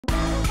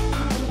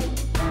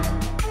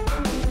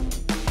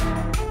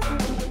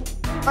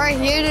We're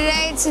here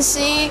today to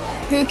see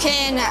who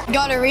can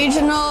go to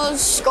regionals,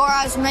 score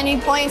as many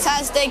points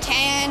as they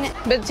can.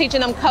 Been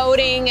teaching them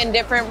coding and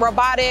different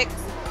robotics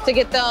to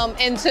get them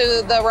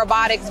into the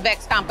robotics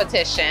VEX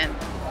competition.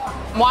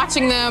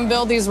 Watching them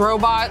build these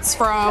robots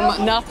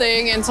from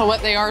nothing into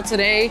what they are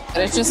today,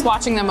 it's just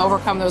watching them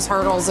overcome those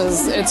hurdles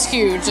it's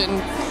huge,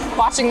 and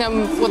watching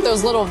them with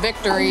those little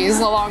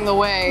victories along the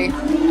way,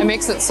 it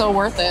makes it so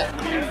worth it.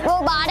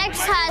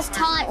 Robotics has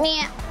taught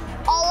me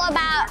all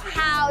about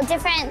how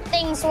different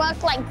things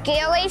work, like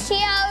gear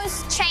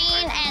ratios,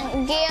 chain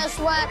and gears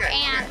work,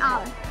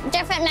 and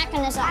different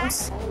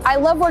mechanisms. I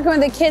love working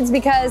with the kids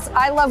because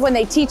I love when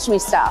they teach me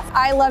stuff.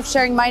 I love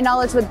sharing my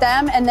knowledge with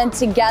them, and then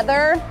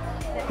together,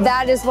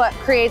 that is what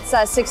creates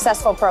a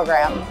successful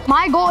program.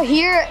 My goal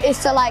here is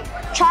to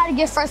try to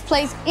get first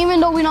place. Even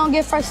though we don't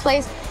get first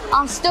place,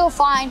 I'm still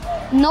fine.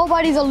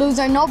 Nobody's a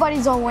loser,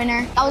 nobody's a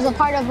winner. I was a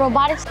part of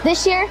robotics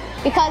this year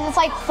because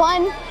it's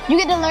fun. You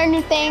get to learn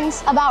new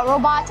things about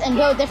robots and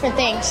build different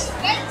things.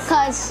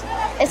 Because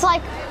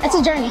it's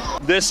a journey.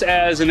 This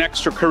as an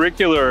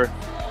extracurricular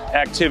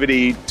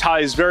activity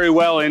ties very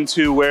well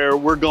into where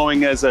we're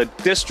going as a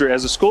district,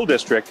 as a school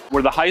district,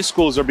 where the high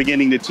schools are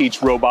beginning to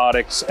teach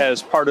robotics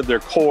as part of their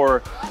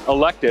core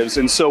electives.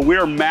 And so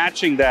we're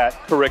matching that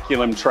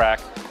curriculum track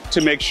to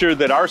make sure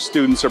that our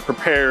students are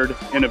prepared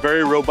in a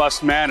very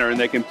robust manner and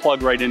they can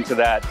plug right into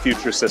that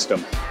future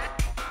system.